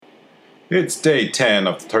It's day 10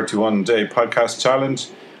 of the 31 Day Podcast Challenge,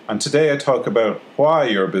 and today I talk about why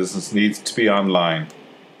your business needs to be online.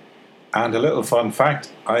 And a little fun fact,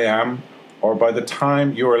 or by the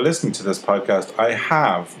time you are listening to this podcast, I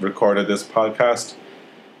have recorded this podcast,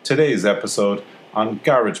 today's episode, on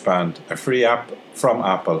GarageBand, a free app from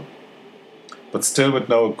Apple. But still with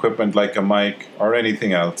no equipment like a mic or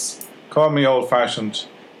anything else. Call me old-fashioned,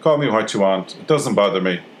 call me what you want, it doesn't bother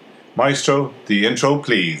me. Maestro, the intro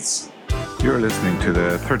please. You're listening to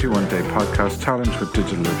the 31 Day Podcast Challenge with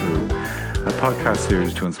Digital Blue, a podcast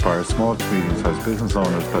series to inspire small to medium-sized business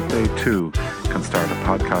owners that they too can start a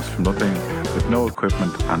podcast from nothing with no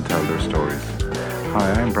equipment and tell their stories.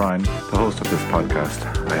 Hi, I'm Brian, the host of this podcast.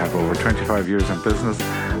 I have over 25 years in business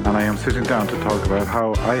and I am sitting down to talk about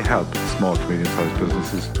how I help small to medium-sized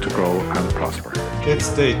businesses to grow and prosper. It's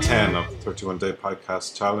day 10 of the 31 Day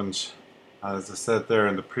Podcast Challenge. As I said there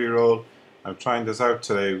in the pre-roll, I'm trying this out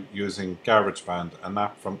today using GarageBand, an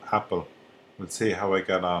app from Apple. We'll see how I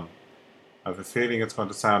get on. I have a feeling it's going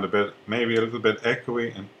to sound maybe a little bit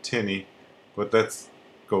echoey and tinny, but let's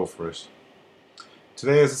go for it.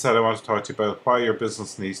 Today, as I said, I want to talk to you about why your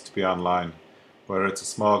business needs to be online. Whether it's a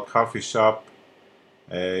small coffee shop,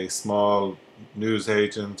 a small news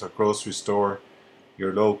agent or grocery store,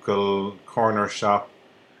 your local corner shop,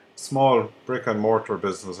 small brick and mortar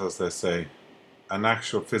business, as they say, an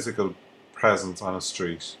actual physical presence on a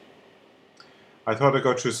street. I thought I'd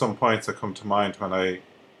go through some points that come to mind when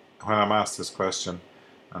I'm asked this question,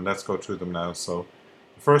 and let's go through them now. So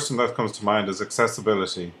the first one that comes to mind is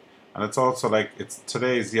accessibility, and it's also like it's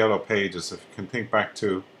today's yellow pages. If you can think back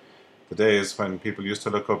to the days when people used to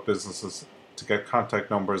look up businesses to get contact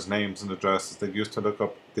numbers, names and addresses, they used to look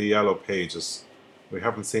up the yellow pages. We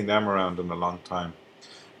haven't seen them around in a long time.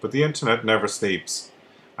 But the internet never sleeps.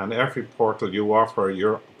 And every portal you offer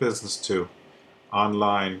your business to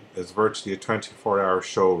online is virtually a 24-hour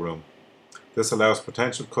showroom. This allows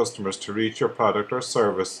potential customers to reach your product or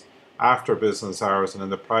service after business hours and in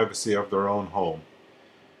the privacy of their own home.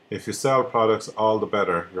 If you sell products, all the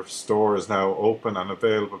better. Your store is now open and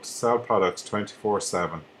available to sell products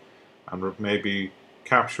 24/7 and maybe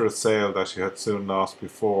capture a sale that you had soon lost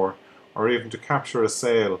before, or even to capture a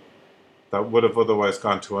sale that would have otherwise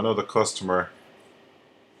gone to another customer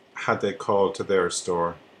had they called to their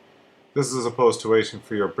store. This is as opposed to waiting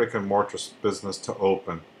for your brick and mortar business to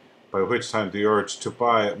open, by which time the urge to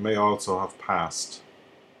buy it may also have passed.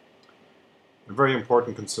 A very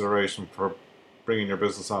important consideration for bringing your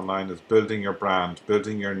business online is building your brand,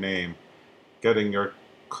 building your name, getting your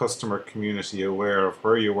customer community aware of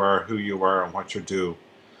where you are, who you are, and what you do.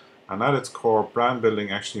 And at its core, brand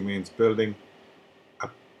building actually means building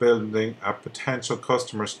a potential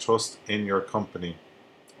customer's trust in your company,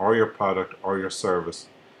 or your product, or your service.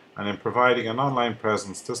 And in providing an online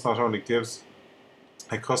presence, this not only gives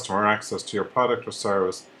a customer access to your product or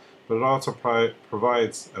service, but it also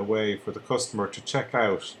provides a way for the customer to check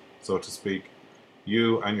out, so to speak,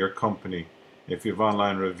 you and your company. If you have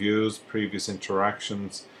online reviews, previous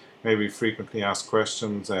interactions, maybe frequently asked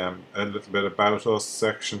questions, a little bit about us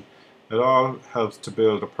section, it all helps to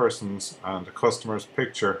build a person's and a customer's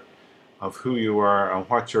picture of who you are and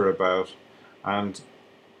what you're about, and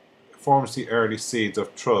forms the early seeds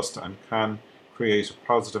of trust and can create a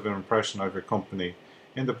positive impression of your company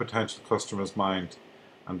in the potential customer's mind,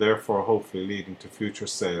 and therefore hopefully leading to future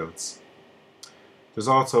sales. There's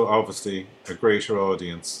also obviously a greater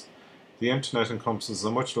audience. The internet encompasses a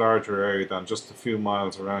much larger area than just a few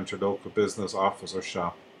miles around your local business, office or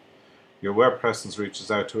shop. Your web presence reaches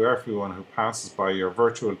out to everyone who passes by your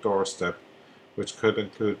virtual doorstep, which could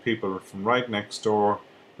include people from right next door,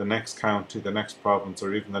 the next county, the next province,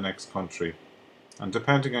 or even the next country. And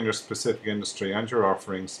depending on your specific industry and your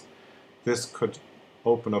offerings, this could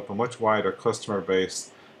open up a much wider customer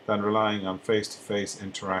base than relying on face-to-face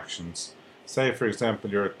interactions. Say, for example,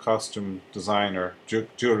 you're a costume designer,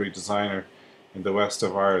 jewellery designer in the west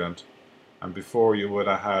of Ireland, and before you would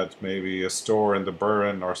have had maybe a store in the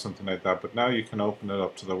Burren or something like that, but now you can open it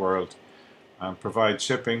up to the world and provide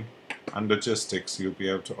shipping and logistics. You'll be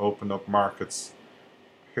able to open up markets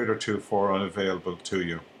heretofore unavailable to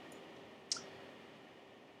you.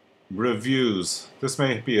 Reviews. This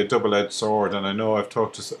may be a double-edged sword, and I know I've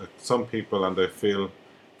talked to some people and they feel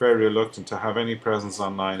very reluctant to have any presence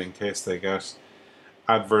online in case they get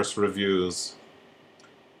adverse reviews.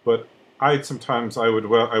 But I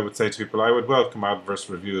would say to people, I would welcome adverse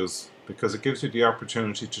reviews because it gives you the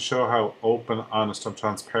opportunity to show how open, honest and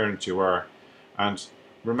transparent you are. And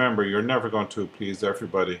remember, you're never going to please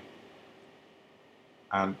everybody.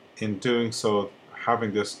 And in doing so,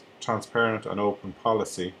 having this transparent and open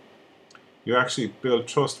policy You actually build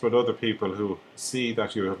trust with other people who see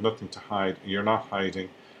that you have nothing to hide, you're not hiding,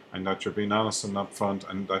 and that you're being honest and upfront,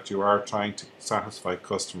 and that you are trying to satisfy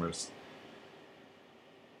customers.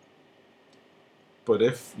 But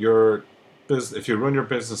if you run your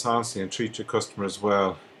business honestly and treat your customers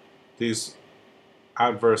well, these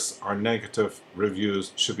adverse or negative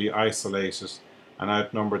reviews should be isolated and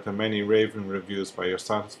outnumber the many raving reviews by your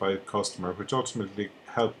satisfied customer, which ultimately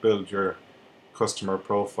help build your customer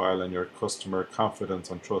profile and your customer confidence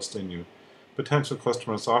and trust in you. Potential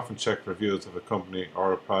customers often check reviews of a company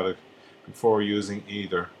or a product before using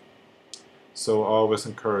either. So always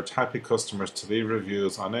encourage happy customers to leave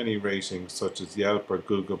reviews on any ratings such as Yelp or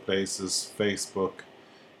Google Places, Facebook,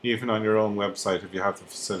 even on your own website if you have the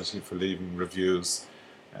facility for leaving reviews.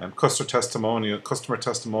 Customer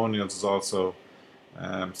testimonials is also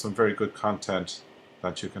some very good content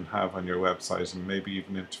that you can have on your website, and maybe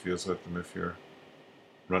even interviews with them if you're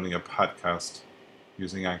running a podcast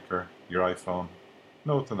using Anchor, your iPhone.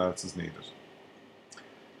 Nothing else is needed.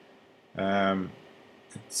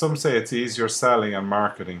 Some say it's easier selling and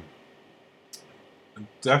marketing.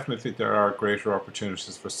 Definitely there are greater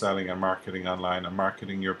opportunities for selling and marketing online and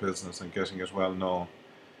marketing your business and getting it well known.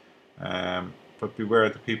 But beware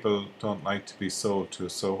that people don't like to be sold to.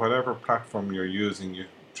 So whatever platform you're using, you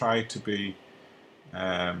try to be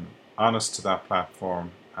honest to that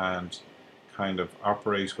platform and kind of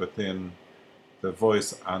operate within the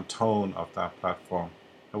voice and tone of that platform.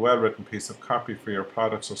 A well-written piece of copy for your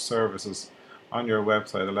products or services on your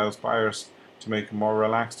website allows buyers to make a more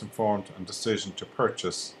relaxed, informed decision to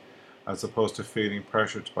purchase, as opposed to feeling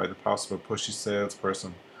pressured by the possible pushy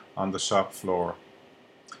salesperson on the shop floor.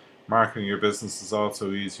 Marketing your business is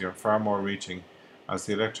also easier and far more reaching, as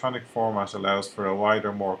the electronic format allows for a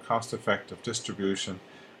wider, more cost-effective distribution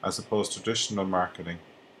as opposed to traditional marketing.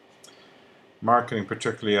 Marketing,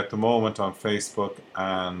 particularly at the moment on Facebook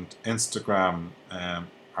and Instagram,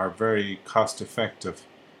 are very cost-effective,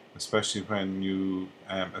 especially when you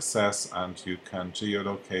assess and you can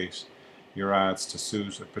geolocate your ads to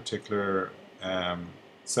suit a particular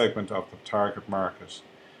segment of the target market.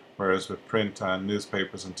 Whereas with print and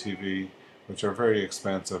newspapers and TV, which are very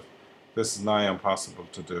expensive, this is nigh impossible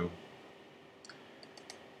to do.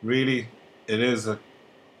 Really, it is a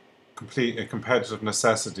competitive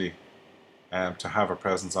necessity to have a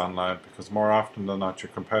presence online, because more often than not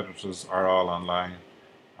your competitors are all online,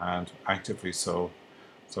 and actively so.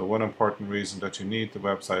 So one important reason that you need the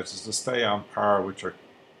website is to stay on par with your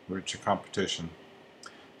competition.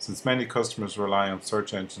 Since many customers rely on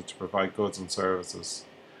search engines to provide goods and services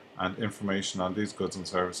and information on these goods and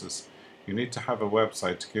services, you need to have a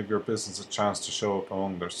website to give your business a chance to show up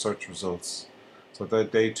among their search results, so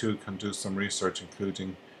that they too can do some research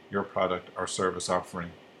including your product or service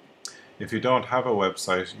offering. If you don't have a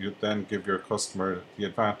website, you then give your customer the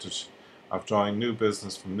advantage of drawing new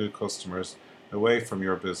business from new customers away from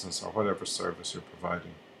your business or whatever service you're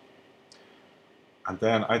providing. And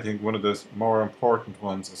then I think one of the more important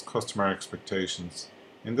ones is customer expectations.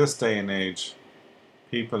 In this day and age,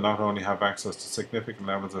 people not only have access to significant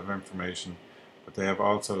levels of information, but they have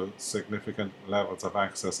also significant levels of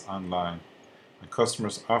access online. And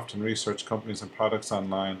customers often research companies and products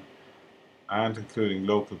online, and including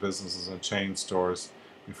local businesses and chain stores,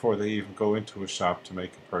 before they even go into a shop to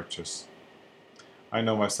make a purchase. I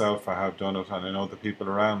know myself, I have done it, and I know the people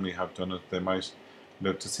around me have done it. They might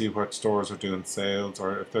look to see what stores are doing sales,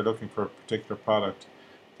 or if they're looking for a particular product,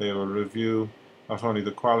 they will review not only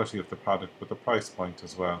the quality of the product, but the price point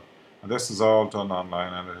as well. And this is all done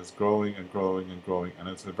online, and it is growing and growing and growing, and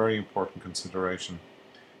it's a very important consideration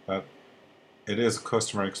that it is a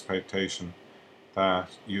customer expectation that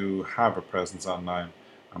you have a presence online.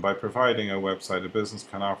 And by providing a website, a business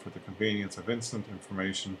can offer the convenience of instant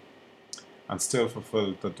information and still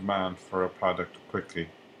fulfill the demand for a product quickly.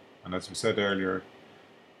 And as we said earlier,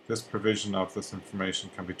 this provision of this information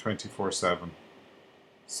can be 24/7,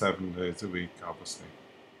 7 days a week, obviously.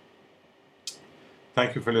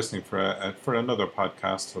 Thank you for listening for another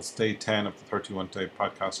podcast. It's day 10 of the 31-day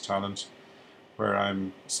podcast challenge, where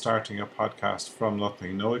I'm starting a podcast from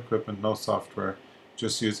nothing. No equipment, no software,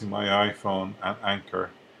 just using my iPhone and Anchor.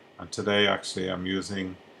 And today actually I'm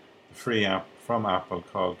using the free app from Apple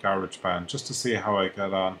called GarageBand, just to see how I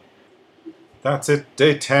get on. That's it,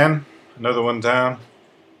 day 10, another one down,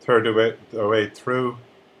 third way through.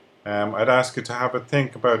 I'd ask you to have a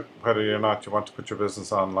think about whether or not you want to put your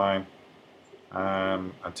business online,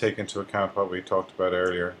 and take into account what we talked about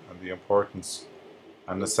earlier, and the importance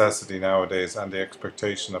and necessity nowadays, and the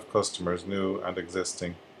expectation of customers, new and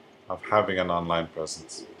existing, of having an online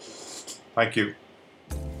presence. Thank you.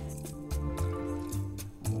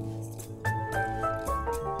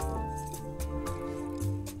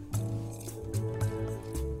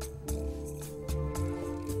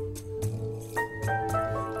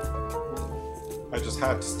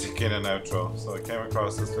 had to stick in an outro, so I came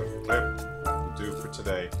across this little clip. Will do for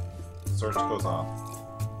today. Search goes on.